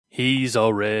He's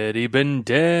already been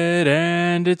dead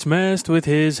and it's messed with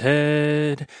his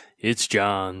head. It's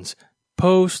John's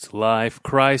post-life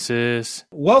crisis.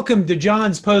 Welcome to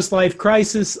John's Post-Life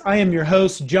Crisis. I am your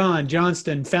host, John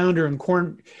Johnston, founder and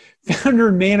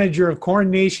manager of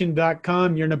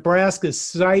CornNation.com, your Nebraska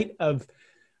site of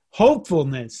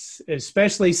hopefulness,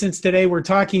 especially since today we're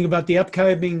talking about the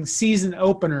upcoming season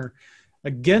opener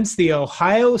against the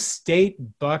Ohio State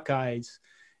Buckeyes.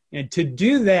 And to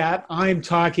do that, I'm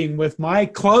talking with my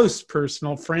close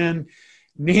personal friend,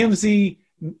 Ramsey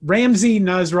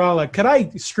Nasrallah. Could I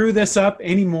screw this up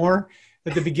anymore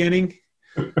at the beginning?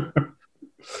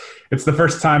 It's the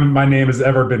first time my name has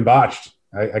ever been botched.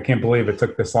 I can't believe it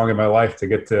took this long in my life to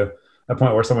get to a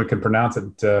point where someone can pronounce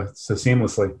it so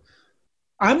seamlessly.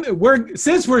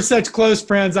 Since we're such close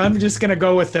friends, I'm just going to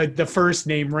go with the first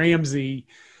name, Ramsey.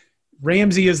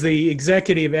 Ramsey is the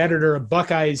executive editor of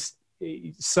Buckeyes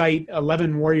site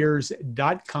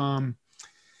 11warriors.com.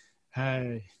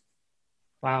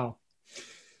 Wow.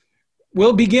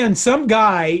 We'll begin. Some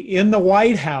guy in the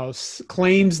White House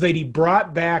claims that he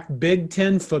brought back Big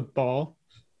Ten football.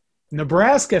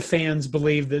 Nebraska fans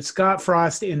believe that Scott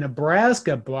Frost in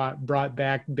Nebraska brought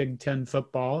back Big Ten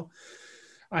football.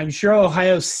 I'm sure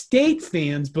Ohio State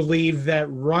fans believe that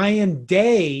Ryan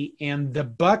Day and the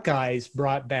Buckeyes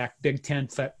brought back Big Ten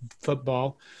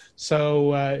football.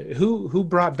 So who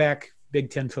brought back Big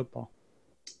Ten football?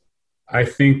 I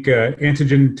think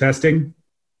antigen testing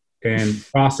and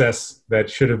process that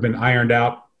should have been ironed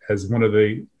out as one of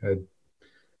the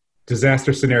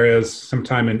disaster scenarios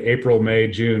sometime in April, May,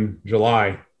 June,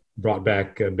 July brought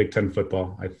back Big Ten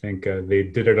football. I think they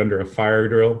did it under a fire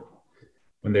drill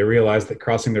when they realized that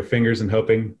crossing their fingers and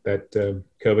hoping that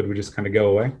COVID would just kind of go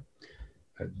away.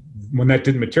 When that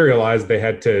didn't materialize, they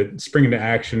had to spring into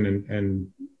action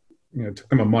and it took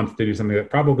them a month to do something that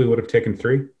probably would have taken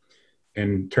 3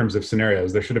 in terms of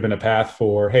scenarios. There should have been a path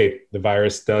for, hey, the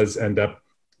virus does end up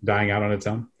dying out on its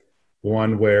own.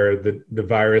 One where the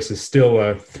virus is still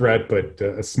a threat, but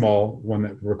a small one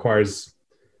that requires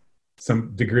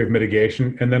some degree of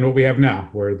mitigation. And then what we have now,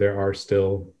 where there are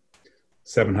still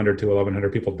 700 to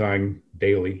 1,100 people dying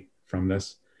daily from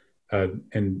this,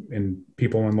 and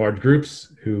people in large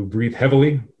groups who breathe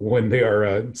heavily when they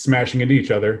are smashing into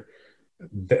each other.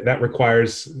 That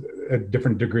requires a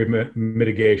different degree of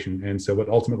mitigation. And so what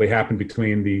ultimately happened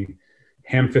between the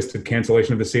ham-fisted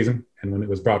cancellation of the season and when it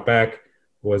was brought back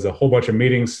was a whole bunch of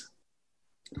meetings,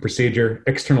 procedure,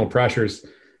 external pressures,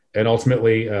 and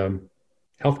ultimately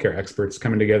healthcare experts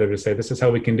coming together to say, this is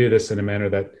how we can do this in a manner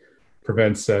that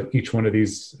prevents each one of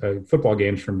these football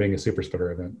games from being a super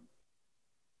spreader event.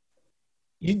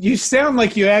 You sound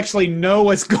like you actually know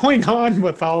what's going on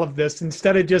with all of this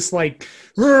instead of just like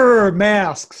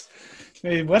masks.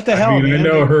 Hey, what the hell? I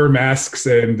know her masks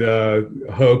and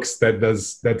hoax that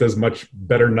does much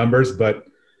better numbers, but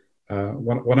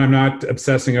when I'm not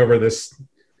obsessing over this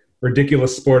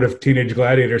ridiculous sport of teenage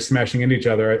gladiators smashing into each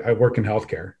other, I work in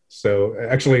healthcare. So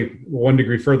actually, 1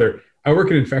 degree further, I work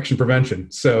in infection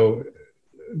prevention. So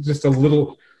just a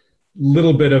little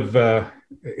bit of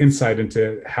insight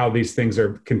into how these things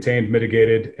are contained,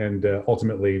 mitigated, and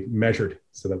ultimately measured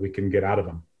so that we can get out of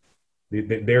them.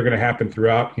 They're going to happen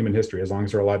throughout human history as long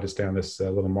as they're allowed to stay on this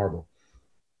little marble.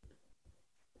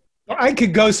 I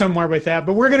could go somewhere with that,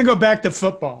 but we're going to go back to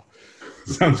football.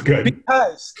 Sounds good.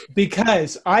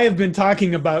 Because I have been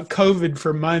talking about COVID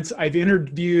for months. I've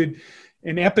interviewed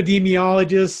an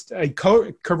epidemiologist, a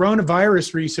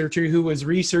coronavirus researcher who was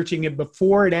researching it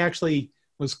before it actually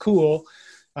was cool.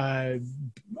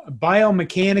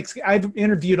 Biomechanics. I've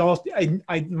interviewed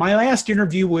my last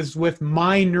interview was with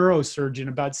my neurosurgeon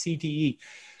about CTE.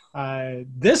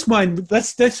 This one,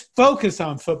 let's focus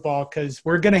on football because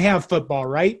we're going to have football,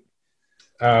 right?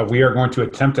 We are going to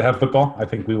attempt to have football. I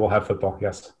think we will have football.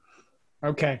 Yes.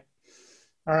 Okay.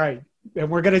 All right. And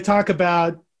we're going to talk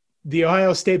about the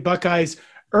Ohio State Buckeyes.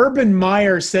 Urban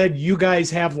Meyer said you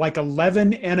guys have like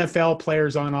 11 NFL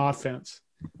players on offense.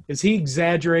 Is he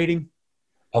exaggerating?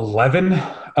 11?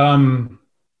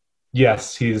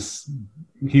 Yes, he's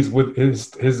with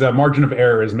his margin of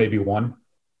error is maybe 1.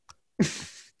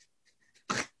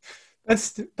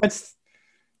 That's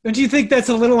don't you think that's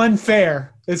a little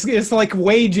unfair? It's like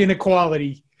wage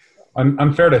inequality.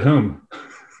 Unfair to whom?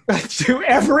 To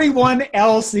everyone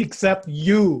else except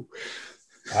you.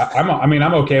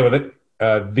 I'm okay with it.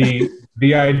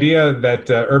 The idea that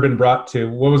Urban brought to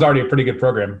what was already a pretty good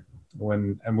program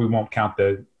and we won't count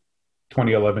the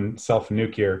 2011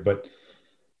 self-nuke year, but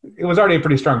it was already a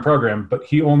pretty strong program, but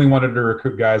he only wanted to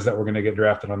recruit guys that were going to get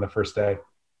drafted on the first day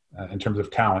in terms of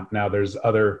talent. Now there's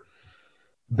other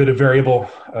bit of variable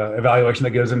evaluation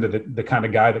that goes into the kind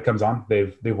of guy that comes on.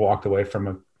 They've walked away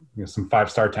from some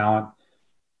 5-star talent.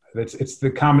 It's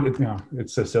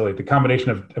so silly. The combination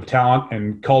of talent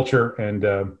and culture and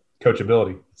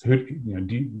coachability. So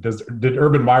did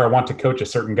Urban Meyer want to coach a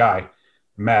certain guy?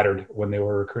 Mattered when they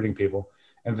were recruiting people.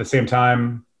 And at the same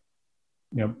time,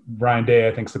 Ryan Day,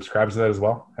 I think, subscribes to that as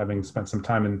well, having spent some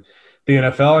time in the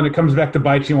NFL. And it comes back to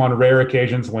bite you on rare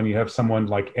occasions when you have someone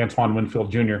like Antoine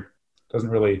Winfield Jr. doesn't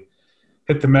really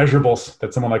hit the measurables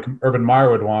that someone like Urban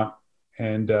Meyer would want.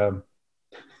 And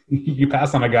you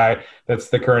pass on a guy that's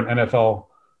the current NFL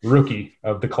rookie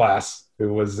of the class,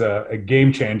 who was a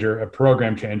game changer, a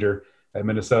program changer at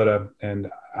Minnesota. And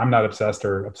I'm not obsessed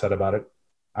or upset about it.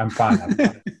 I'm fine.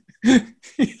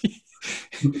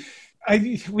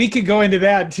 We could go into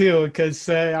that too, because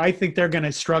I think they're going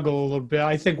to struggle a little bit.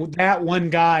 I think that one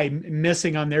guy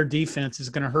missing on their defense is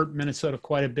going to hurt Minnesota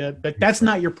quite a bit, but that's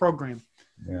not your program.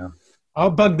 Yeah.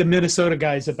 I'll bug the Minnesota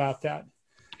guys about that.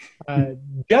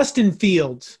 Justin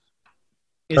Fields,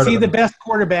 is he the best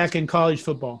quarterback in college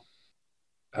football?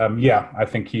 Yeah, I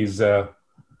think he's. I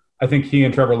think he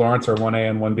and Trevor Lawrence are 1A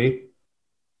and 1B.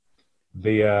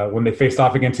 When they faced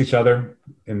off against each other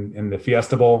in the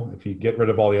Fiesta Bowl, if you get rid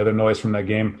of all the other noise from that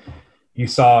game, you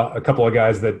saw a couple of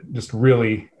guys that just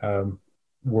really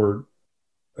were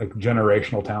like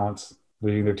generational talents,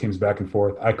 leading their teams back and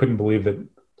forth. I couldn't believe that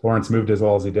Lawrence moved as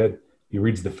well as he did. He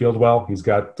reads the field well. He's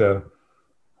got the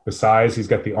size. He's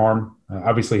got the arm.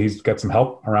 Obviously, he's got some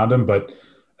help around him, but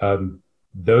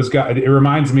those guys, it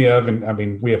reminds me of, and I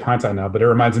mean, we have hindsight now, but it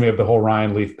reminds me of the whole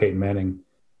Ryan Leaf, Peyton Manning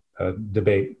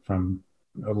debate from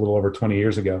a little over 20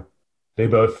 years ago. They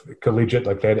both collegiate,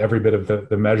 like they had every bit of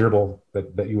the measurable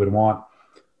that you would want.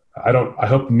 I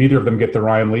hope neither of them get the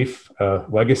Ryan Leaf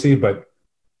legacy, but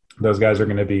those guys are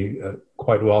going to be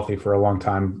quite wealthy for a long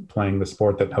time playing the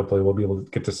sport that hopefully we'll be able to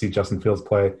get to see Justin Fields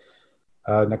play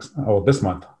this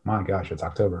month. My gosh, it's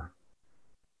October.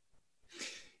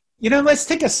 Let's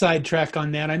take a sidetrack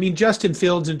on that. I mean, Justin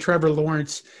Fields and Trevor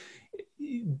Lawrence,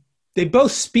 they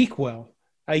both speak well.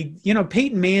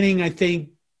 Peyton Manning, I think,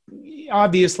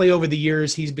 obviously over the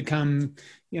years, he's become,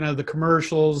 the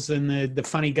commercials and the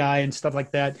funny guy and stuff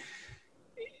like that.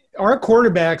 Our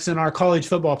quarterbacks and our college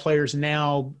football players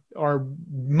now are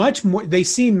much more, they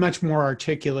seem much more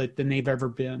articulate than they've ever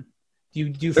been.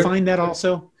 Do you find that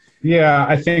also? Yeah,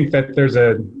 I think that there's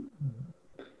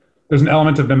an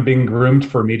element of them being groomed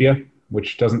for media,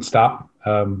 which doesn't stop.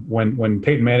 When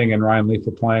Peyton Manning and Ryan Leaf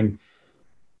were playing,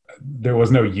 there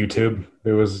was no YouTube.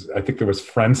 I think there was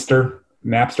Friendster.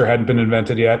 Napster hadn't been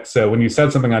invented yet. So when you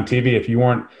said something on TV, if you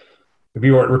weren't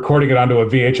recording it onto a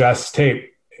VHS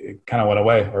tape, it kind of went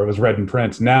away, or it was read in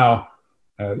print. Now,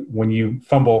 when you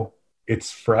fumble,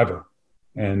 it's forever.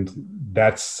 And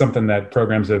that's something that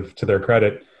programs have, to their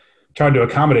credit, tried to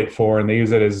accommodate for, and they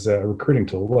use it as a recruiting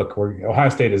tool. Look, Ohio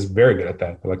State is very good at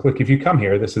that. They're like, look, if you come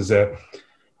here, this is a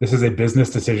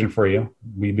business decision for you.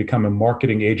 We become a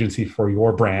marketing agency for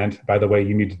your brand. By the way,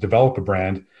 you need to develop a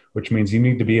brand, which means you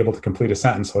need to be able to complete a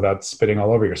sentence without spitting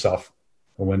all over yourself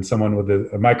when someone with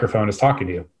a microphone is talking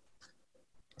to you.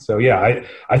 So, yeah,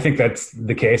 I think that's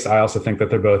the case. I also think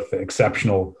that they're both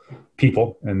exceptional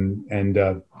people. And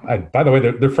by the way,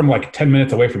 they're from like 10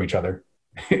 minutes away from each other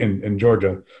in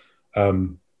Georgia.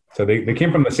 So they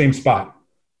came from the same spot.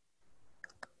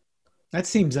 That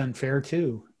seems unfair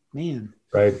too, man.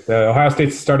 Right. Ohio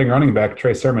State's starting running back,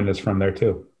 Trey Sermon, is from there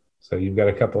too. So you've got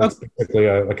a couple, it's basically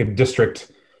like a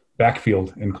district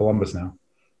backfield in Columbus now.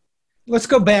 Let's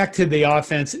go back to the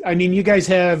offense. I mean, you guys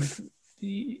have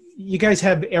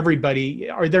everybody.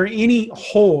 Are there any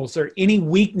holes or any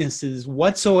weaknesses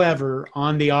whatsoever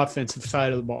on the offensive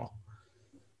side of the ball?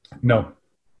 No.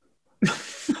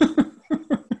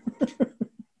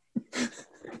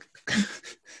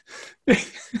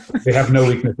 They have no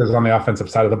weaknesses on the offensive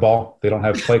side of the ball. They don't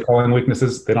have play calling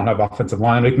weaknesses. They don't have offensive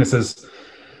line weaknesses.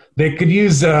 They could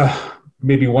use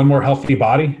maybe one more healthy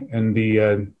body in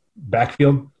the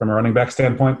backfield from a running back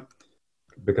standpoint,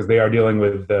 because they are dealing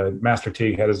with Master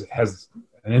Teague has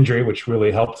an injury, which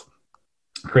really helped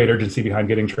create urgency behind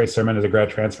getting Trey Sermon as a grad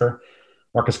transfer.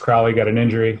 Marcus Crowley got an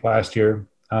injury last year.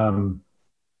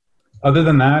 Other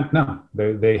than that, no,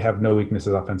 they have no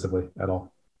weaknesses offensively at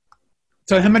all.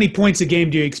 So how many points a game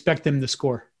do you expect them to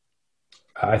score?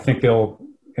 I think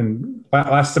in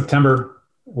last September,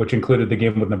 which included the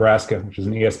game with Nebraska, which is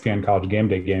an ESPN College Game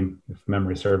Day game, if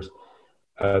memory serves.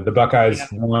 The Buckeyes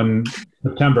won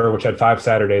September, which had 5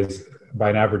 Saturdays,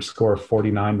 by an average score of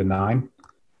 49-9.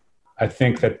 I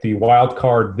think that the wild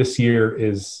card this year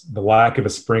is the lack of a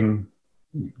spring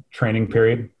training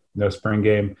period, no spring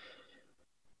game.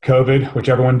 COVID, which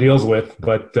everyone deals with.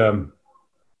 But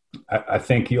I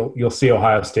think you'll see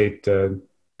Ohio State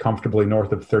comfortably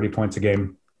north of 30 points a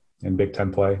game in Big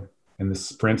Ten play in the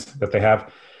sprint that they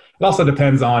have. It also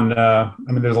depends on,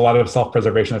 there's a lot of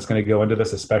self-preservation that's going to go into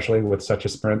this, especially with such a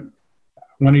sprint.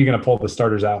 When are you going to pull the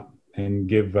starters out and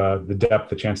give the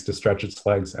depth a chance to stretch its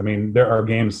legs? I mean, there are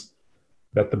games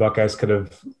that the Buckeyes could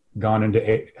have gone into,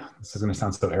 this is going to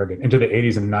sound so arrogant, into the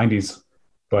 80s and 90s,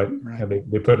 but right.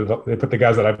 They put the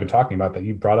guys that I've been talking about that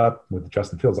you brought up with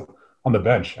Justin Fields on the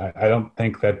bench. I don't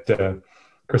think that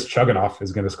Chris Chuganoff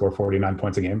is going to score 49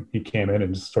 points a game. He came in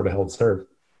and just sort of held serve.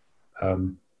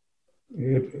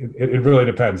 It really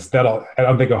depends. I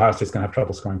don't think Ohio State's going to have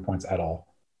trouble scoring points at all.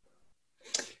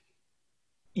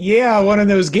 Yeah, one of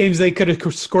those games they could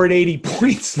have scored 80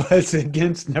 points was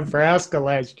against Nebraska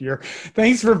last year.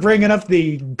 Thanks for bringing up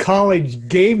the college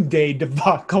game day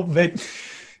debacle, but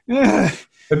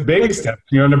the baby steps.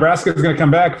 Nebraska's going to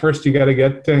come back. First, you got to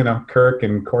get Kirk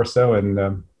and Corso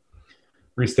and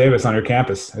Reese Davis on your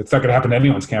campus. It's not going to happen to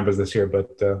anyone's campus this year,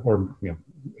 but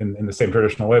in the same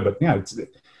traditional way. But yeah,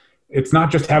 it's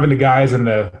not just having the guys and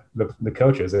the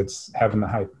coaches. It's having the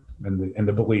hype and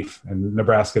the belief. And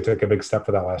Nebraska took a big step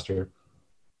for that last year.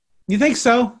 You think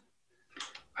so?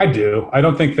 I do. I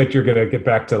don't think that you're going to get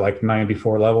back to like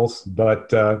 94 levels, but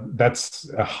that's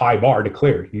a high bar to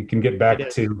clear. You can get back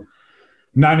to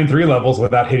 9-3 levels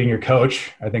without hitting your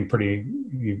coach. I think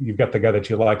you've got the guy that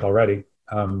you like already.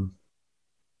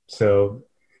 So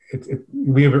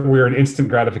we're an instant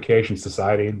gratification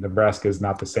society. Nebraska is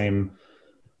not the same.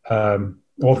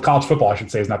 College football, I should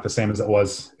say, is not the same as it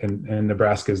was in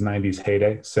Nebraska's 90s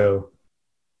heyday. So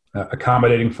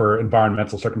accommodating for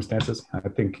environmental circumstances, I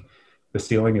think the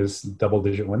ceiling is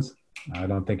double-digit wins. I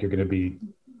don't think you're going to be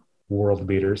world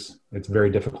beaters. It's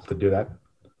very difficult to do that.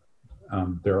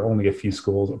 There are only a few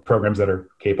programs that are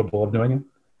capable of doing it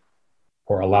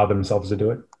or allow themselves to do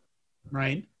it.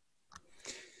 Right.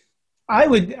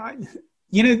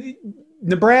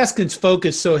 Nebraskans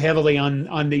focus so heavily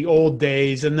on the old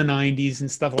days and the 90s and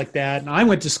stuff like that. And I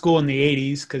went to school in the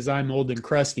 80s because I'm old and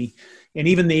crusty. And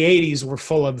even the 80s were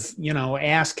full of,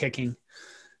 ass kicking.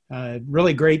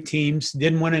 Really great teams.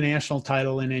 Didn't win a national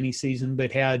title in any season,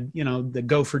 but had, the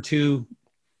Go for Two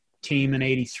team in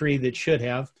 83 that should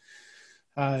have.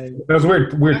 That was a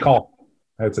weird call.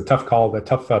 It's a tough call, a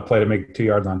tough play to make 2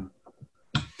 yards on.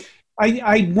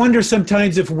 I wonder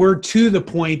sometimes if we're to the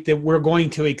point that we're going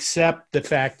to accept the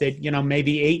fact that,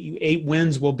 maybe eight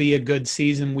wins will be a good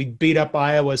season. We beat up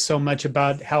Iowa so much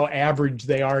about how average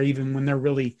they are, even when they're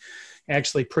really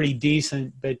actually pretty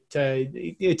decent. But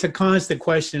it's a constant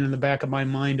question in the back of my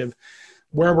mind of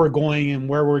where we're going and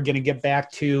where we're going to get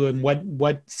back to and what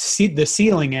the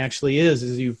ceiling actually is,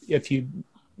 as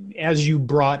you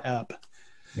brought up.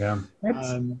 Yeah.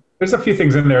 There's a few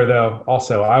things in there, though.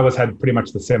 Also, Iowa's had pretty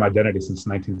much the same identity since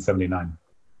 1979.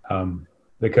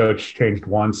 The coach changed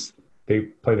once. They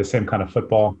play the same kind of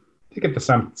football. They get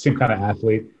the same kind of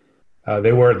athlete.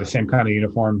 They wear the same kind of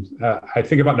uniforms. I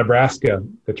think about Nebraska,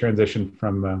 the transition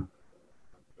from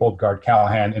old guard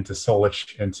Callahan into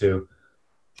Solich into,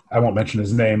 I won't mention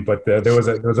his name, but there was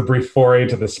a brief foray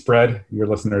into the spread. Your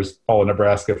listeners follow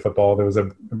Nebraska football. There was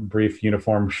a brief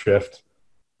uniform shift.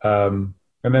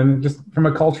 And then just from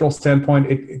a cultural standpoint,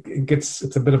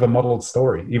 it's a bit of a muddled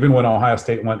story. Even when Ohio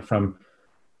State went from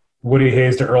Woody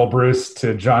Hayes to Earl Bruce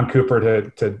to John Cooper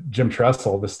to Jim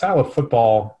Tressel, the style of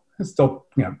football is still,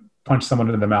 punch someone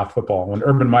in the mouth football. When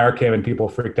Urban Meyer came and people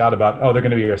freaked out about, they're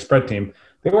going to be a spread team,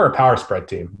 they were a power spread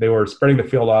team. They were spreading the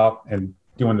field out and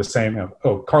doing the same,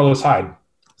 Carlos Hyde,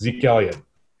 Zeke Elliott.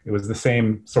 It was the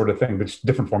same sort of thing, but just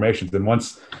different formations. And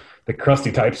once the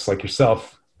crusty types like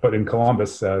yourself put in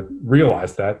Columbus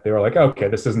realized that, they were like, okay,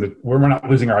 this isn't we're not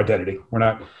losing our identity. We're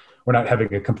not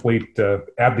having a complete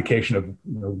abdication of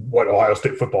what Ohio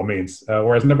State football means.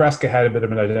 Whereas Nebraska had a bit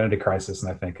of an identity crisis,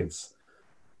 and I think it's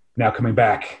now coming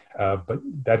back. But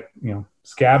that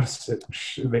scabs,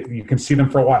 you can see them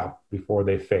for a while before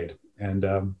they fade, and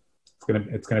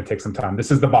it's gonna take some time. This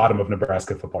is the bottom of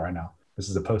Nebraska football right now. This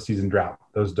is a postseason drought.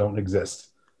 Those don't exist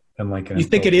in Lincoln. You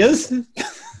think it is?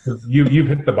 You've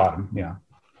hit the bottom, yeah.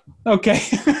 Okay.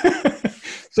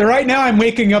 So right now I'm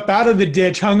waking up out of the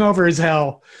ditch, hungover as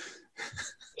hell.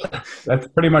 That's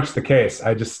pretty much the case.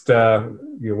 I just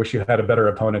wish you had a better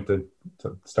opponent to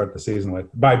start the season with.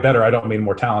 By better, I don't mean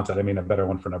more talented. I mean a better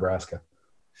one for Nebraska.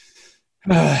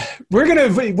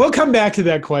 We'll come back to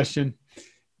that question.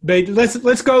 But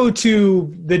let's go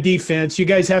to the defense. You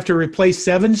guys have to replace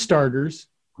 7 starters.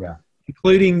 Yeah.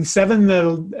 Including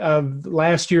 7 of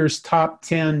last year's top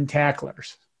 10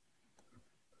 tacklers.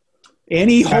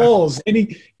 Any holes,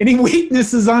 any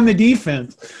weaknesses on the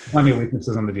defense? Plenty of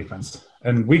weaknesses on the defense.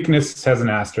 And weakness has an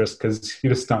asterisk because you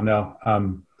just don't know.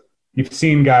 You've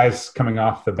seen guys coming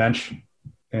off the bench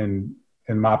in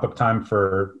mop-up time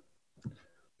for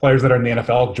players that are in the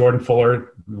NFL. Jordan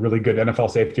Fuller, really good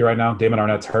NFL safety right now. Damon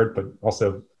Arnett's hurt, but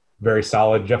also very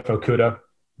solid. Jeff Okudah,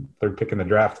 third pick in the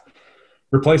draft.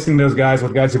 Replacing those guys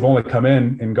with guys who've only come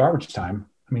in garbage time.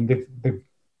 I mean, they've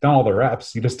done all the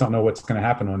reps. You just don't know what's going to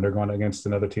happen when they're going against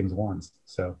another team's ones.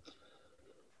 So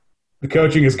the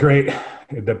coaching is great.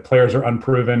 The players are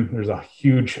unproven. There's a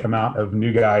huge amount of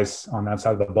new guys on that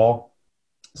side of the ball.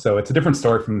 So it's a different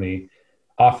story from the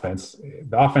offense.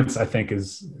 The offense, I think,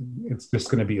 it's just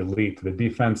going to be elite. The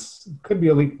defense could be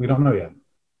elite. We don't know yet.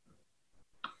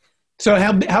 So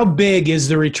how big is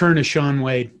the return of Shaun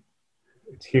Wade?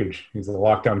 It's huge. He's a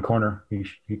lockdown corner.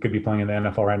 He could be playing in the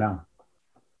NFL right now.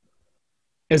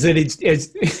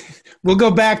 We'll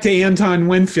go back to Antoine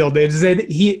Winfield.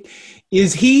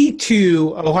 Is he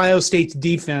to Ohio State's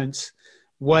defense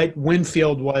what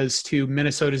Winfield was to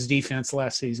Minnesota's defense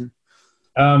last season?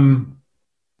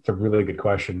 It's a really good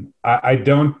question. I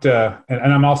don't,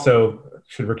 and I'm also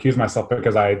should recuse myself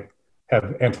because I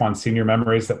have Antoine senior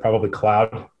memories that probably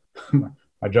cloud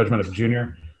my judgment of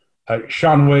junior.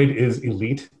 Shaun Wade is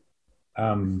elite.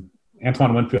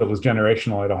 Antoine Winfield was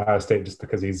generational at Ohio State just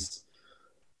because he's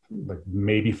like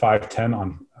maybe 5'10"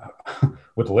 on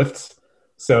with lifts.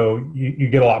 So you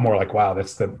get a lot more like, wow,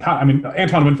 that's the – I mean,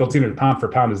 Antoine Winfield Sr. pound for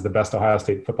pound is the best Ohio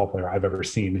State football player I've ever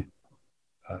seen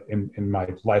in my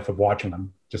life of watching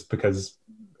them, just because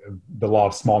the law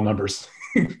of small numbers.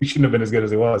 He shouldn't have been as good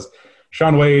as he was.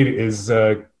 Shaun Wade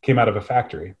came out of a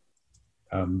factory.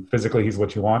 Physically, he's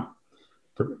what you want.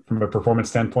 From a performance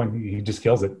standpoint, he just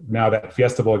kills it. Now that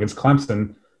Fiesta Bowl against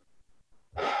Clemson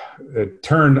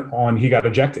turned on, he got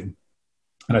ejected.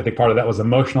 And I think part of that was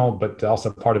emotional, but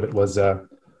also part of it was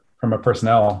from a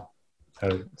personnel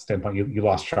standpoint, you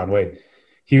lost Shaun Wade.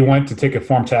 He went to take a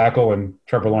form tackle, and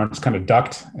Trevor Lawrence kind of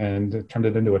ducked and turned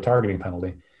it into a targeting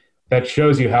penalty. That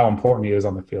shows you how important he is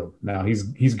on the field. Now,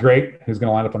 he's great. He's going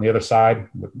to line up on the other side.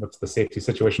 What's the safety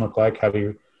situation look like? How do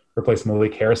you replace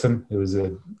Malik Harrison, who was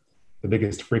the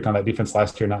biggest freak on that defense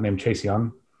last year, not named Chase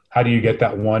Young? How do you get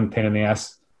that one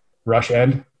pain-in-the-ass rush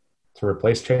end to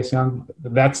replace Chase Young?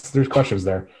 There's questions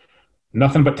there.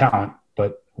 Nothing but talent,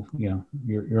 but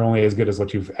you're only as good as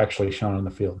what you've actually shown on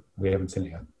the field. We haven't seen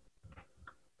it yet.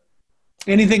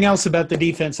 Anything else about the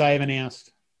defense I haven't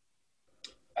asked?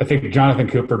 I think Jonathan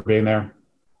Cooper being there,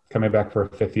 coming back for a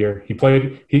fifth year.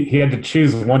 He had to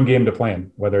choose one game to play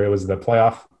in, whether it was the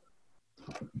playoff.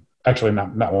 Actually,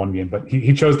 not one game, but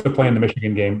he chose to play in the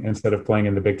Michigan game instead of playing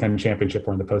in the Big Ten championship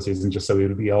or in the postseason, just so he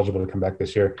would be eligible to come back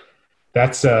this year.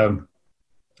 That's a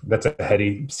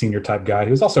heady senior type guy.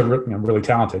 He was also really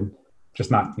talented, just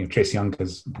not Chase Young,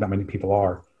 because not many people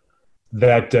are.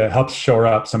 That helps shore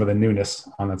up some of the newness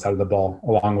on that side of the ball,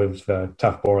 along with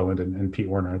Tuff Borland and Pete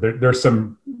Werner. There's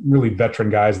some really veteran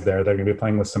guys there. They're going to be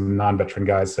playing with some non-veteran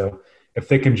guys. So if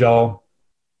they can gel,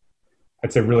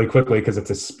 I'd say really quickly, because it's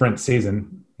a sprint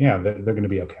season, they're going to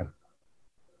be okay.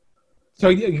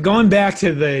 So going back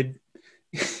to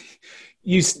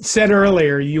you said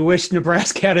earlier, you wish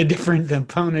Nebraska had a different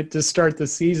opponent to start the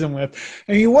season with.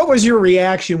 I mean, what was your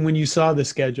reaction when you saw the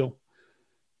schedule?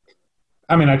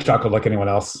 I mean, I chuckled like anyone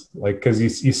else, because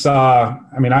you saw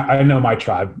 – I mean, I know my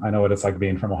tribe. I know what it's like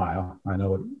being from Ohio. I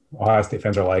know what Ohio State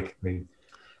fans are like.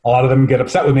 A lot of them get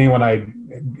upset with me when I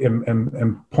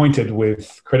am pointed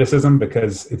with criticism,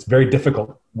 because it's very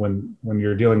difficult when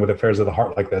you're dealing with affairs of the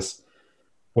heart like this.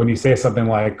 When you say something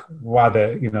like, wow,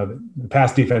 the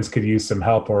pass defense could use some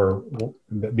help, or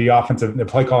the offensive, the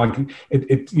play calling,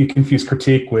 you confuse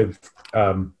critique with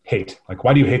hate. Like,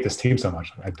 why do you hate this team so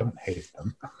much? I don't hate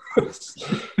them.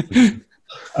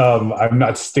 I'm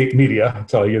not state media. I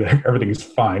tell you that everything is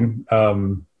fine.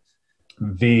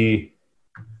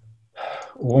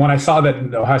 When I saw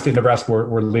that Ohio State and Nebraska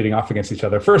were leading off against each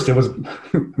other, first it was,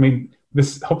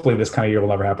 hopefully this kind of year will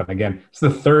never happen again. It's the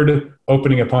third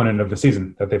opening opponent of the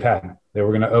season that they've had. They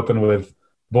were going to open with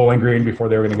Bowling Green before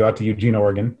they were going to go out to Eugene,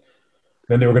 Oregon.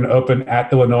 Then they were going to open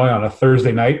at Illinois on a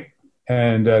Thursday night,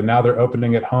 and now they're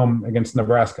opening at home against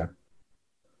Nebraska.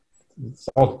 It's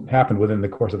all happened within the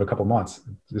course of a couple months,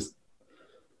 just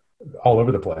all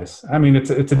over the place. I mean, it's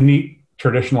a neat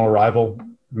traditional rival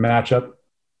matchup.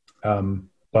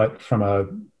 But from a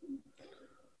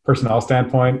personnel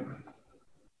standpoint,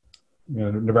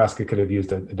 Nebraska could have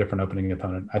used a different opening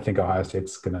opponent. I think Ohio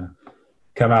State's going to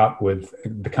come out with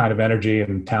the kind of energy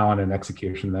and talent and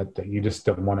execution that you just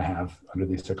don't want to have under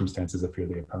these circumstances if you're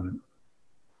the opponent.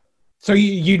 So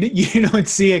you don't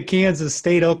see a Kansas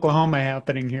State, Oklahoma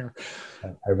happening here.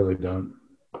 I really don't.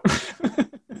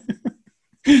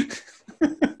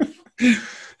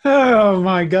 Oh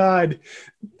my God.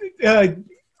 I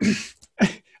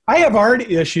have art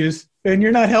issues and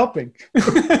you're not helping.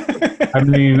 I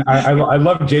mean, I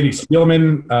love JD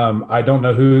Spielman. I don't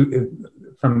know who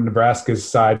from Nebraska's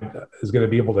side is going to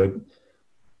be able to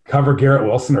cover Garrett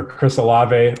Wilson or Chris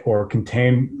Olave or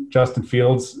contain Justin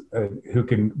Fields, who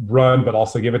can run but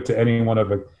also give it to any one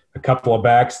of a couple of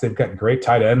backs. They've got great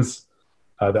tight ends.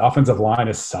 The offensive line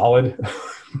is solid.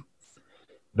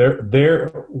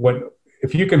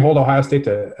 If you can hold Ohio State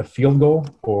to a field goal,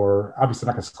 or obviously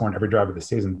not going to score on every drive of the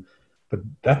season, but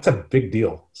that's a big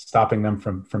deal, stopping them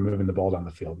from moving the ball down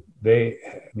the field.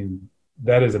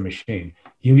 That is a machine.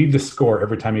 You need to score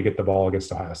every time you get the ball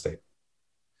against Ohio State.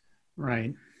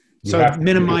 Right. So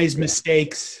minimize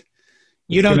mistakes.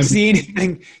 You don't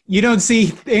see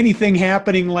anything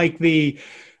happening like the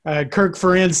Kirk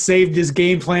Ferentz saved his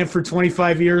game plan for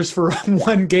 25 years for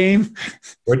one game,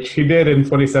 which he did in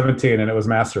 2017, and it was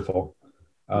masterful.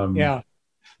 Yeah.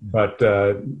 But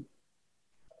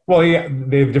they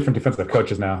have different defensive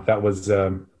coaches now. That was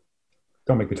don't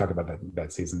make me talk about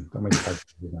that season. Don't make me talk about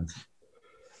the defense.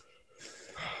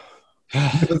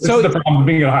 This is the problem with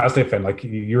being an Ohio State fan. Like,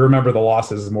 you remember the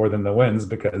losses more than the wins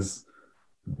because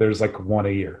there's like one a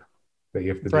year that you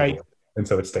have to do. Right. And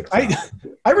so it sticks.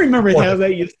 I remember how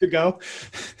that used to go.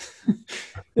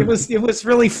 It was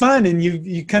really fun, and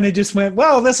you kind of just went,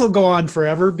 well, this will go on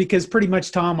forever, because pretty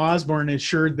much Tom Osborne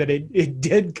assured that it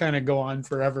did kind of go on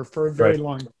forever for a very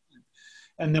long time.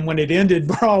 And then when it ended,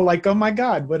 we're all like, oh my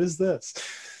God, what is this?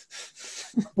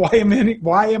 Why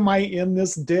am I in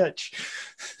this ditch?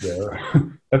 Yeah.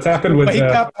 That's happened with wake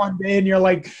up one day and you're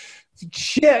like,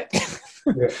 shit.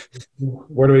 Yeah.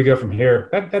 Where do we go from here?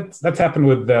 That's happened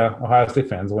with Ohio State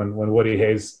fans when Woody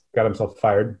Hayes got himself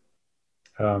fired.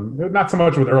 Not so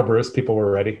much with Earl Bruce. People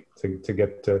were ready to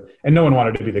get to, and no one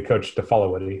wanted to be the coach to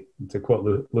follow Woody. To quote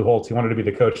Lou Holtz, he wanted to be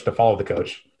the coach to follow the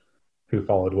coach who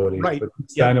followed Woody. Right. But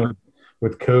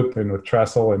with Coop and with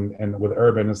Tressel and with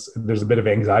Urban, there's a bit of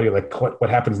anxiety. Like, what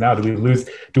happens now? Do we lose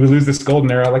this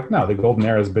golden era? Like, no, the golden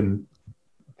era has been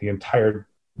the entire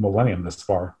millennium thus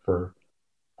far for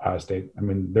Ohio State. I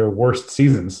mean, their worst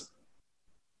seasons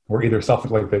were either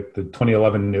like the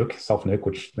 2011 self-nuke,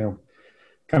 which,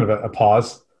 kind of a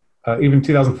pause. Even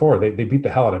 2004, they beat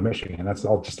the hell out of Michigan. That's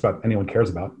all just about anyone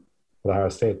cares about with Ohio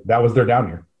State. That was their down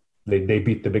year. They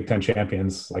beat the Big Ten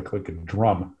champions like a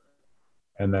drum,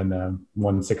 and then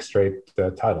won 6 straight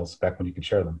titles back when you could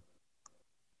share them.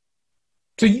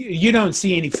 So you don't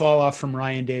see any fall off from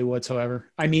Ryan Day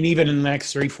whatsoever? I mean, even in the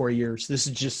next 3-4 years, this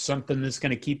is just something that's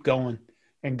going to keep going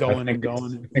and going and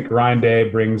going. I think Ryan Day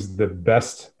brings the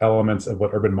best elements of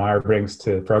what Urban Meyer brings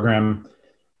to the program,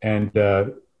 and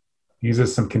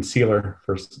uses some concealer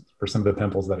for some of the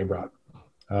pimples that he brought.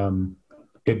 Urban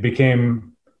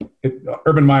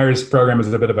Meyer's program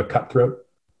is a bit of a cutthroat.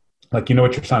 Like, you know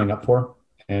what you're signing up for,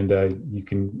 and you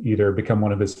can either become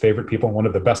one of his favorite people, one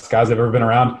of the best guys I've ever been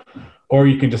around, or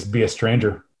you can just be a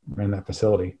stranger in that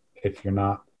facility if you're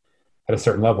not at a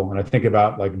certain level. And I think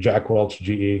about like Jack Welch,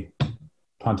 GE,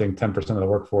 punting 10% of the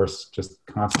workforce, just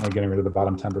constantly getting rid of the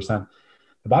bottom 10%.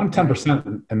 The bottom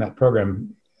 10% in that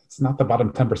program, it's not the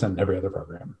bottom 10% in every other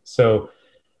program. So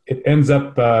it ends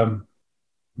up,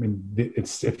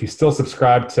 it's if you still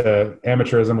subscribe to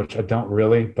amateurism, which I don't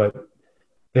really, but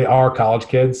they are college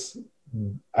kids.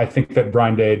 I think that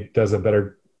Brian Day does a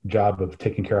better job of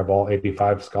taking care of all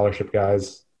 85 scholarship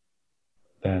guys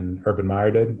than Urban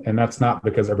Meyer did. And that's not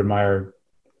because Urban Meyer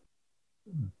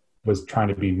was trying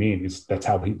to be mean. That's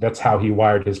how he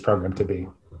wired his program to be.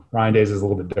 Ryan Day's is a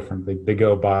little bit different. They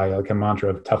go by like a mantra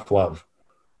of tough love.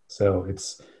 So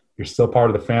you're still part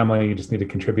of the family. You just need to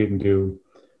contribute and do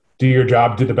your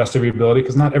job, do the best of your ability,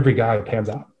 because not every guy pans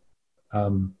out.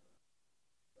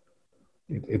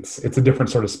 It's a different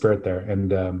sort of spirit there.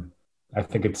 And I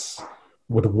think it's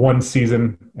with one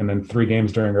season and then 3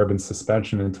 games during Urban's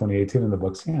suspension in 2018 in the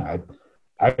books. Yeah,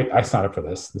 I signed up for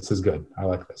this. This is good. I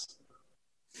like this.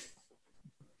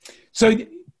 So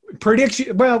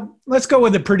prediction. Well, let's go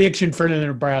with a prediction for the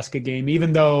Nebraska game,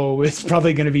 even though it's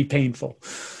probably going to be painful.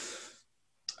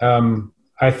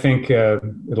 I think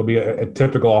it'll be a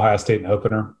typical Ohio State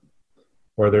opener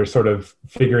where they're sort of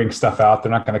figuring stuff out.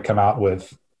 They're not going to come out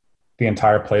with the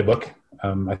entire playbook.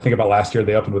 I think about last year,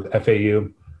 they opened with FAU.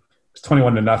 It was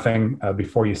 21-0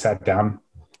 before you sat down.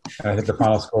 And I think the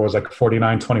final score was like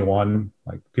 49-21.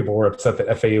 Like, people were upset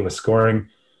that FAU was scoring.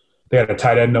 They had a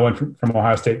tight end no one from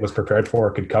Ohio State was prepared for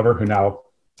or could cover, who now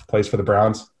plays for the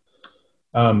Browns.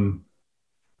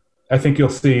 I think you'll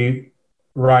see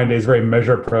Ryan Day's very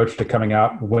measured approach to coming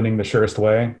out, winning the surest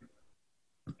way.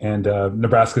 And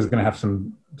Nebraska is going to have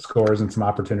some scores and some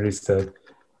opportunities to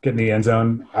get in the end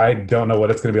zone. I don't know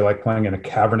what it's going to be like playing in a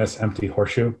cavernous, empty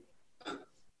horseshoe.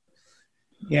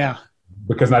 Yeah.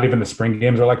 Because not even the spring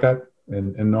games are like that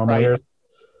in normal years.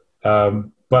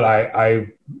 But I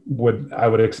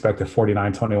would expect a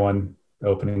 49-21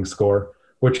 opening score,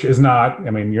 which is not, I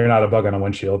mean, you're not a bug on a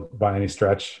windshield by any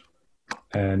stretch.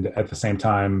 And at the same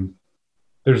time,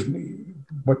 there's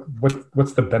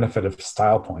what's the benefit of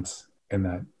style points in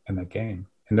that game?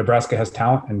 And Nebraska has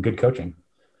talent and good coaching.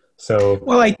 So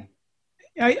well,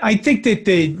 I think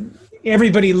that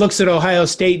everybody looks at Ohio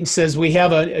State and says we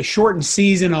have a shortened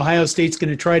season. Ohio State's going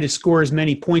to try to score as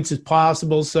many points as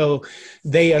possible, so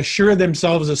they assure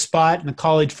themselves a spot in the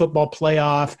college football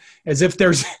playoff, as if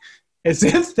there's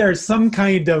some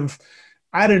kind of,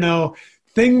 I don't know,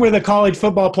 thing where the college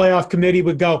football playoff committee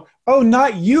would go, oh,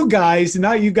 not you guys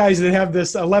that have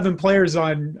this 11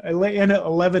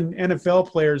 NFL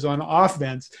players on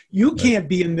offense. You can't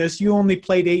be in this. You only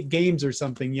played 8 games or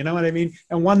something. You know what I mean?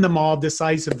 And won them all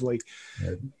decisively.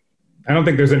 I don't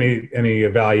think there's any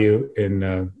value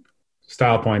in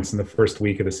style points in the first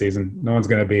week of the season. No one's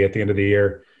going to be at the end of the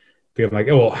year feeling like,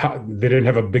 oh, well, they didn't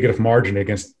have a big enough margin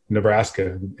against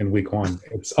Nebraska in week 1.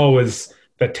 It's always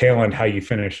that tail end how you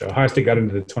finish. Ohio State got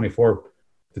into the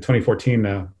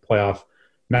 2014 playoff,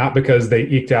 not because they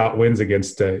eked out wins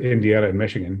against Indiana and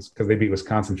Michigan, because they beat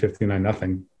Wisconsin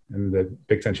 59-0 in the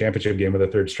Big Ten championship game with a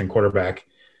third-string quarterback.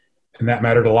 And that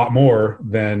mattered a lot more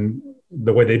than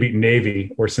the way they beat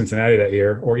Navy or Cincinnati that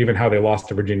year, or even how they lost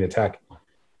to Virginia Tech.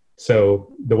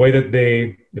 So the way that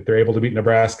if they're able to beat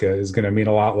Nebraska, is going to mean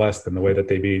a lot less than the way that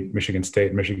they beat Michigan State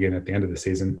and Michigan at the end of the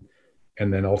season.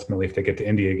 And then ultimately, if they get to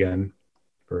Indy again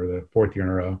for the 4th year in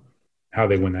a row, how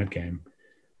they win that game.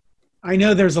 I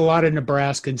know there's a lot of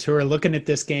Nebraskans who are looking at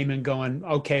this game and going,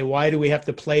 okay, why do we have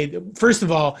to play? First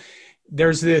of all,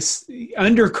 there's this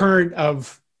undercurrent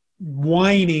of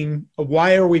whining.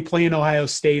 Why are we playing Ohio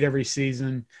State every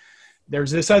season?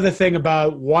 There's this other thing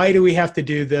about why do we have to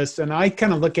do this? And I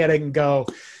kind of look at it and go,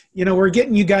 we're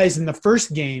getting you guys in the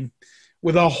first game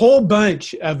with a whole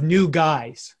bunch of new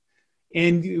guys.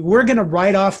 And we're going to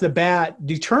right off the bat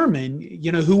determine,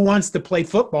 who wants to play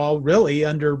football really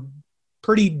under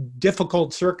pretty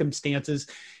difficult circumstances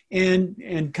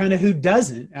and kind of who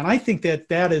doesn't. And I think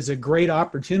that is a great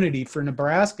opportunity for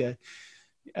Nebraska.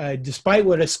 Despite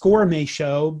what a score may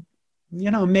show,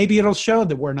 maybe it'll show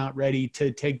that we're not ready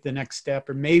to take the next step,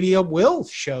 or maybe it will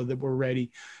show that we're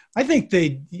ready. I think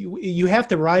you have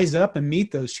to rise up and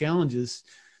meet those challenges.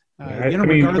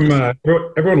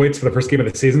 Everyone waits for the first game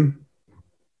of the season.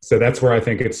 So that's where I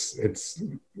think it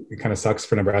kind of sucks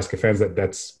for Nebraska fans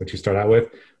that's what you start out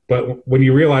with. But when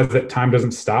you realize that time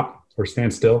doesn't stop or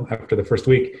stand still after the first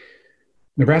week,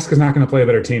 Nebraska's not going to play a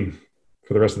better team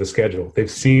for the rest of the schedule.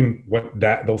 They've seen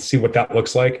they'll see what that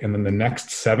looks like. And then the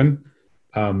next 7,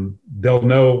 they'll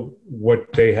know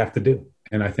what they have to do.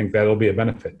 And I think that'll be a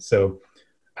benefit. So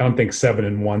I don't think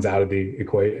 7-1's out of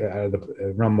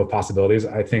the realm of possibilities.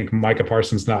 I think Micah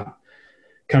Parsons not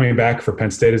coming back for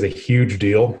Penn State is a huge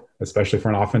deal, especially for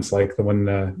an offense like the one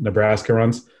Nebraska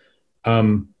runs.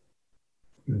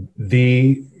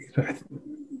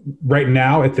 Right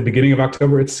now at the beginning of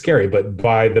October, it's scary, but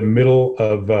by the middle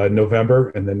of November,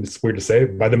 and then it's weird to say,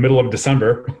 by the middle of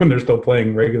December, when they're still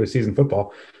playing regular season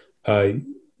football,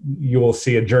 you will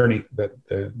see a journey that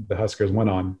the Huskers went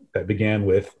on that began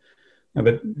with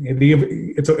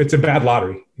it's a bad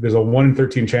lottery. There's a 1 in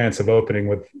 13 chance of opening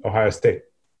with Ohio State,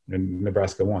 and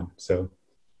Nebraska won. So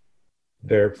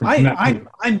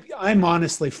I'm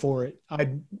honestly for it.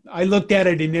 I looked at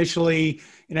it initially,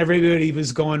 and everybody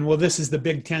was going, well, this is the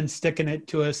Big Ten sticking it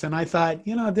to us. And I thought,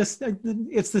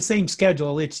 it's the same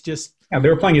schedule. It's just they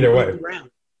were playing either way.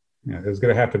 Yeah, it was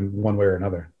going to happen one way or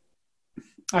another.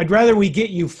 I'd rather we get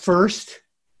you first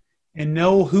and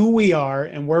know who we are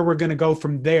and where we're going to go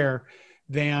from there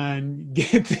than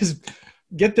get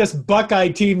this Buckeye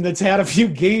team that's had a few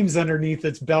games underneath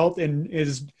its belt and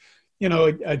is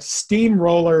a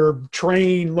steamroller,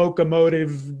 train,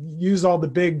 locomotive, use all the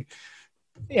big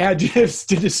adjectives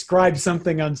to describe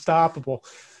something unstoppable.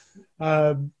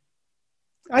 Do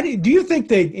you think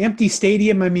the empty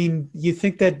stadium, you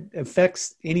think that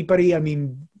affects anybody?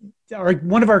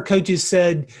 One of our coaches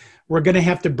said we're going to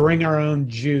have to bring our own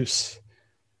juice.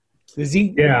 Does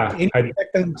he any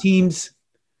effect on teams?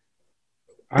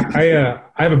 I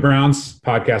have a Browns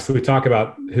podcast where we talk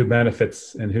about who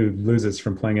benefits and who loses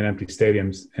from playing in empty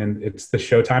stadiums, and it's the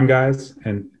Showtime guys.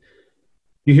 And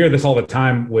you hear this all the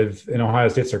time in Ohio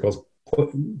State circles.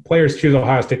 players choose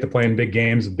Ohio State to play in big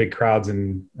games, big crowds,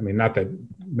 and I mean, not that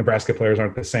Nebraska players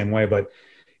aren't the same way, but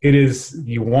it is,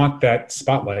 you want that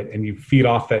spotlight and you feed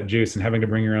off that juice, and having to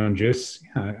bring your own juice.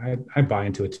 Yeah, I buy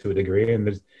into it to a degree. And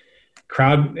the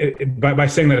crowd, by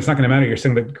saying that it's not going to matter, you're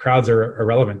saying that crowds are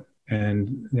irrelevant.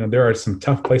 And, there are some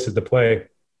tough places to play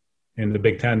in the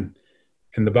Big Ten.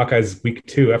 And the Buckeyes, week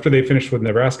 2, after they finish with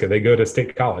Nebraska, they go to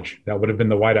State College. That would have been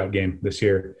the whiteout game this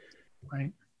year.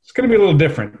 Right. It's going to be a little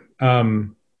different.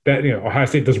 Ohio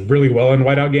State does really well in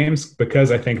whiteout games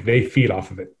because I think they feed off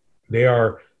of it. They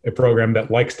are a program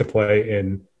that likes to play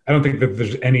in. I don't think that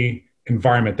there's any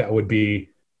environment that would be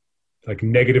like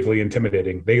negatively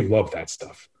intimidating. They love that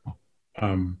stuff.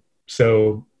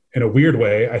 So in a weird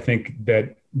way, I think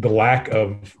that the lack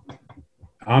of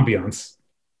ambiance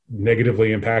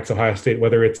negatively impacts Ohio State,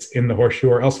 whether it's in the Horseshoe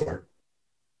or elsewhere.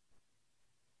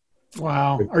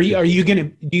 Wow. Do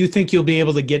you think you'll be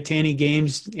able to get to any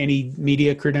games, any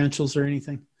media credentials or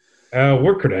anything?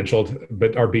 We're credentialed,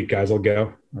 but our beat guys will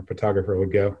go. Our photographer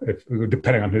would go,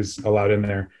 depending on who's allowed in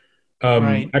there.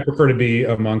 Right. I prefer to be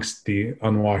amongst the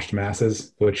unwashed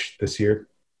masses, which this year,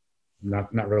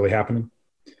 not really happening.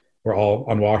 We're all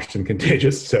unwashed and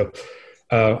contagious, so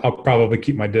I'll probably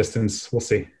keep my distance. We'll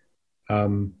see.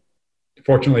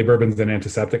 Fortunately, bourbon's an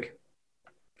antiseptic.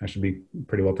 I should be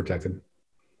pretty well protected.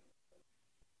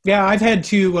 Yeah, I've had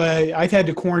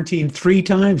to quarantine 3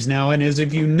 times now, and as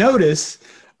if you notice,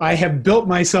 I have built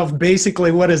myself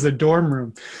basically what is a dorm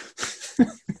room.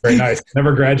 Very nice.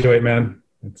 Never graduate, man.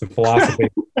 It's a philosophy.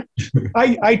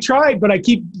 I tried, but I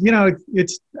keep,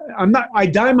 I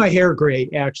dye my hair gray,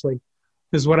 actually,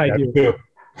 is what I do.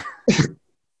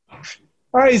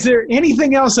 All right. Is there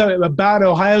anything else about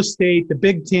Ohio State, the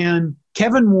Big Ten,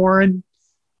 Kevin Warren?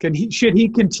 Should he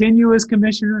continue as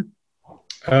commissioner?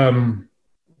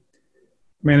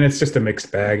 Man, it's just a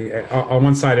mixed bag. On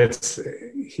one side,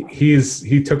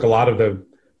 he took a lot of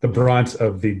the brunt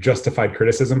of the justified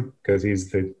criticism because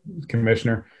he's the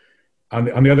commissioner. On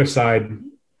the other side,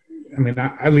 I mean,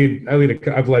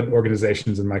 I've led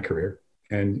organizations in my career,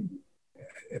 and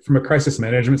from a crisis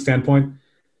management standpoint,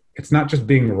 it's not just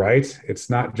being right. It's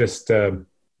not just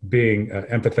being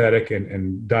empathetic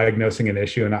and diagnosing an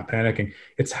issue and not panicking.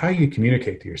 It's how you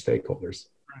communicate to your stakeholders.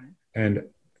 Right. And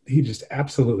he just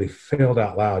absolutely failed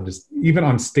out loud, just even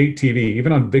on state TV,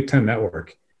 even on Big Ten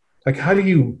Network. Like, how do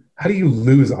you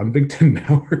lose on Big Ten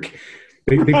Network?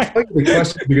 They tell you the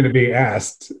questions you're going to be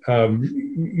asked.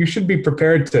 You should be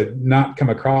prepared to not come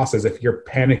across as if you're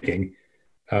panicking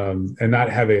and not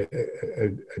have a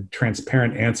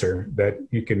transparent answer that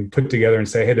you can put together and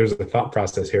say, hey, there's a thought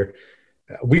process here.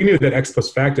 We knew that ex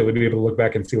post facto we'd be able to look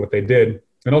back and see what they did.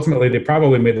 And ultimately, they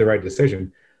probably made the right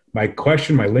decision. My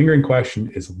lingering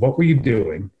question is, what were you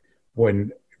doing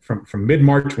when from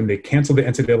mid-March when they canceled the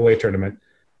NCAA tournament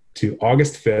to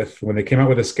August 5th when they came out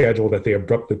with a schedule that they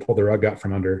abruptly pulled the rug out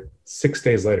from under 6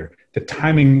 days later? The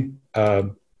timing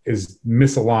is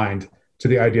misaligned to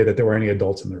the idea that there were any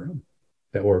adults in the room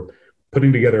that were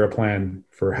putting together a plan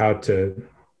for how to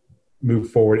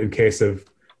move forward in case of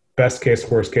best case,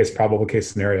 worst case, probable case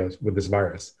scenarios with this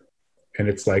virus. And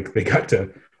it's like they got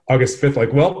to August 5th,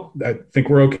 like, well, I think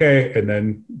we're okay. And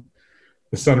then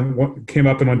the sun came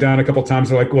up and went down a couple of times.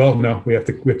 They're like, well, no, we have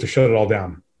to shut it all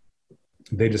down.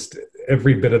 They just,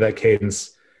 every bit of that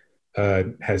cadence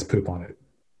has poop on it.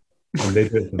 And they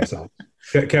did it themselves.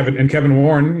 Kevin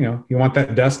Warren, you want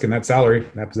that desk and that salary,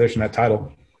 that position, that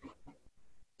title.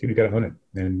 Dude, you got to own it.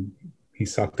 And he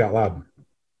sucked out loud.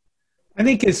 I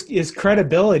think his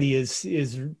credibility is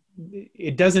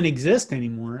it doesn't exist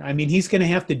anymore. I mean, he's going to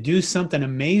have to do something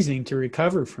amazing to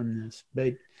recover from this.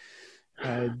 But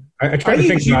I try to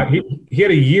think about he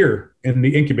had a year in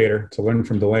the incubator to learn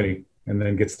from Delaney and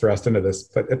then gets thrust into this.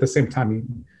 But at the same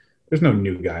time, there's no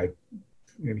new guy.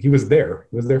 He was there.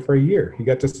 He was there for a year.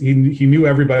 He knew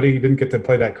everybody. He didn't get to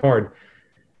play that card.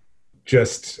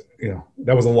 Just,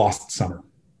 that was a lost summer.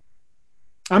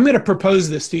 I'm going to propose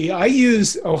this to you. I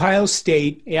use Ohio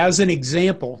State as an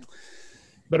example,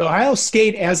 but Ohio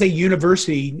State as a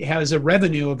university has a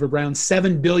revenue of around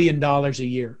 $7 billion a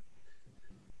year.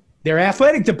 Their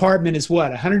athletic department is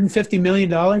what, $150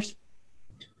 million?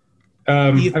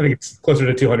 I think it's closer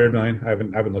to 200 million. I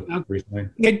haven't looked recently.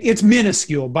 It's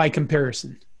minuscule by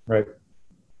comparison. Right.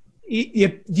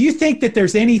 Do you think that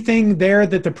there's anything there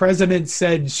that the president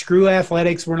said, screw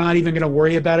athletics, we're not even going to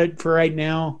worry about it for right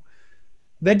now?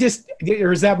 Or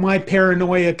is that my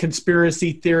paranoia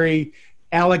conspiracy theory,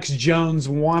 Alex Jones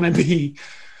wannabe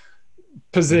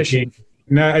position?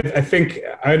 No, I think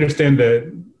I understand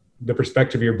the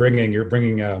perspective you're bringing. You're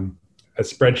bringing a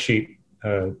spreadsheet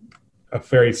a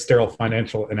very sterile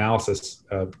financial analysis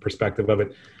perspective of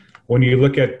it. When you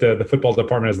look at the football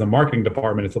department as the marketing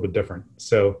department, it's a little bit different.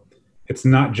 So it's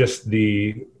not just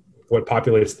what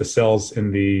populates the cells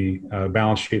in the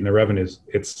balance sheet and the revenues.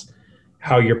 It's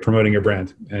how you're promoting your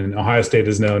brand. And Ohio State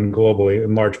is known globally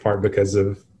in large part because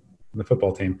of the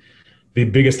football team. The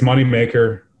biggest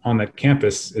moneymaker on that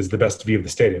campus is the best view of the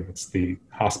stadium. It's the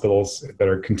hospitals that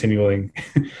are continuing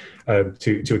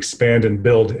to expand and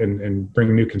build and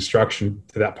bring new construction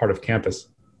to that part of campus.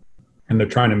 And they're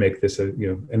trying to make this,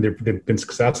 and they've been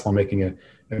successful in making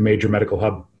a major medical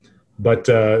hub. But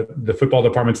the football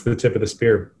department's the tip of the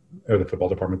spear, or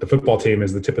the football team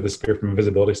is the tip of the spear from a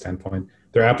visibility standpoint.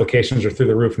 Their applications are through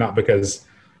the roof, not because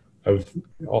of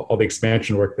all the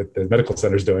expansion work that the medical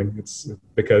center is doing. It's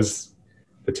because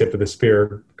the tip of the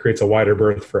spear creates a wider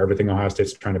berth for everything Ohio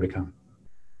State's trying to become.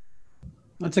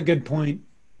 That's a good point.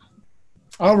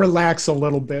 I'll relax a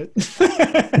little bit.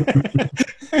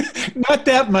 Not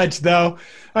that much, though.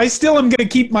 I still am going to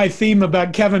keep my theme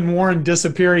about Kevin Warren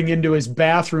disappearing into his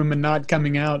bathroom and not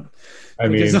coming out. I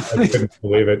mean, I couldn't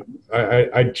believe it.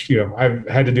 I've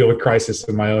had to deal with crisis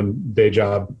in my own day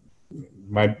job,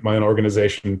 my own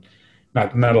organization,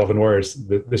 not 11 Warriors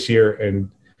this year, and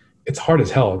it's hard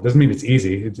as hell. It doesn't mean it's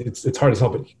easy. It's hard as hell,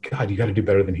 but God, you got to do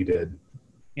better than he did.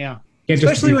 Yeah,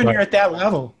 especially when you're at that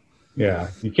level. Yeah,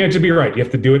 you can't just be right. You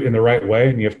have to do it in the right way,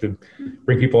 and you have to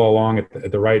bring people along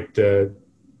at the right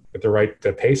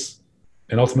pace.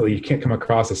 And ultimately, you can't come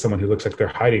across as someone who looks like they're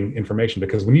hiding information,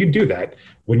 because when you do that,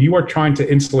 when you are trying to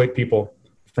insulate people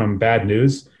from bad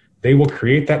news, they will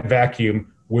create that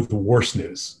vacuum with worse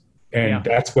news. And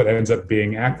that's what ends up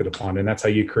being acted upon. And that's how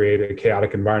you create a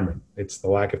chaotic environment. It's the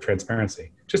lack of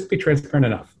transparency. Just be transparent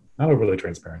enough, not overly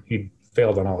transparent. He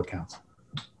failed on all accounts.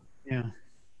 Yeah.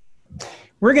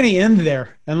 We're going to end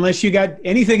there unless you got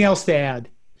anything else to add.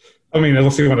 I mean,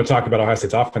 unless you want to talk about Ohio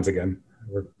State's offense again.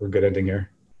 We're good ending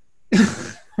here.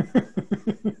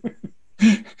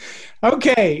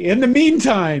 Okay. In the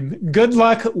meantime, good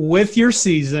luck with your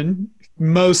season,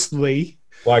 mostly.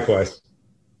 Likewise.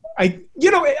 I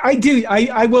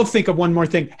will think of one more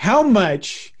thing. How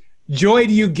much joy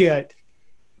do you get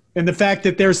in the fact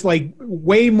that there's like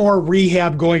way more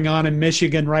rehab going on in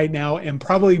Michigan right now, and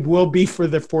probably will be for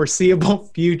the foreseeable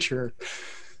future?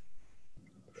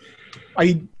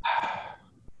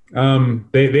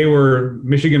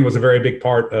 Michigan was a very big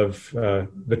part of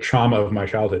the trauma of my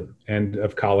childhood and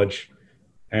of college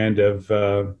and of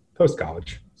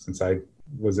post-college, since I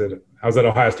was at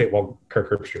Ohio State while Kirk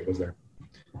Herbstreit was there.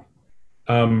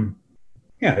 I want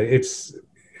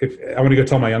to go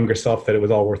tell my younger self that it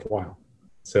was all worthwhile.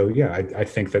 So yeah, I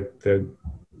think that the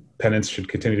penance should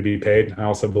continue to be paid. I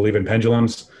also believe in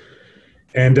pendulums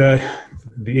and the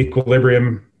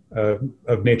equilibrium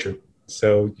of nature.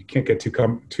 So you can't get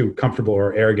too comfortable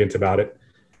or arrogant about it,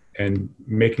 and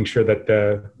making sure that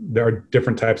there are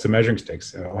different types of measuring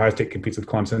sticks. Ohio State competes with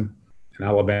Clemson and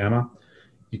Alabama.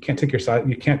 You can't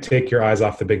take your eyes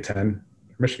off the Big Ten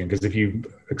or Michigan, because if you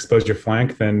expose your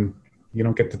flank, then you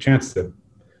don't get the chance to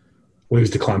lose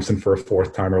to Clemson for a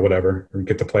fourth time or whatever, or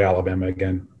get to play Alabama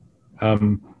again.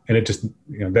 And it just,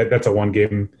 that's a one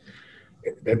game.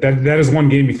 That is one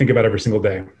game you think about every single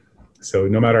day. So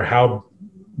no matter how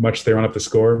much they run up the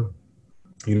score,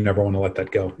 you never want to let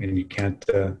that go, and you can't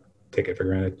take it for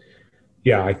granted.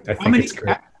 Yeah, I think it's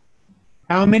great.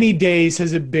 How many days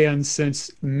has it been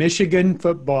since Michigan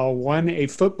football won a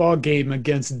football game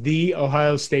against the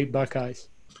Ohio State Buckeyes?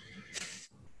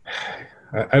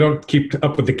 I don't keep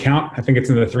up with the count. I think it's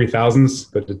in the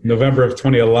 3,000s, but it's November of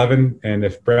 2011. And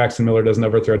if Braxton Miller doesn't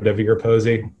overthrow DeVier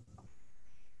Posey,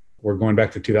 we're going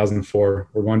back to 2004.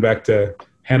 We're going back to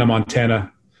Hannah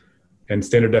Montana and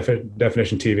standard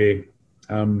definition TV.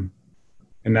 And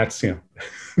that's, that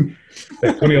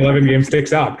 2011 game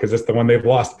sticks out because it's the one they've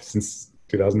lost since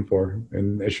 2004,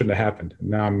 and it shouldn't have happened.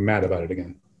 Now I'm mad about it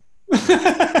again.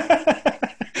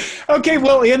 Okay,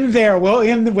 we'll end there. We'll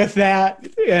end with that.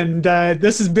 And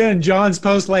this has been John's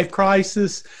Post-Life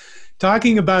Crisis,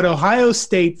 talking about Ohio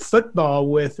State football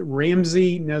with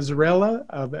Ramsey Nasrallah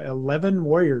of 11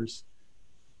 Warriors.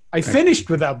 I finished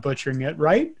without butchering it,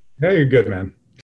 right? Yeah, you're good, man.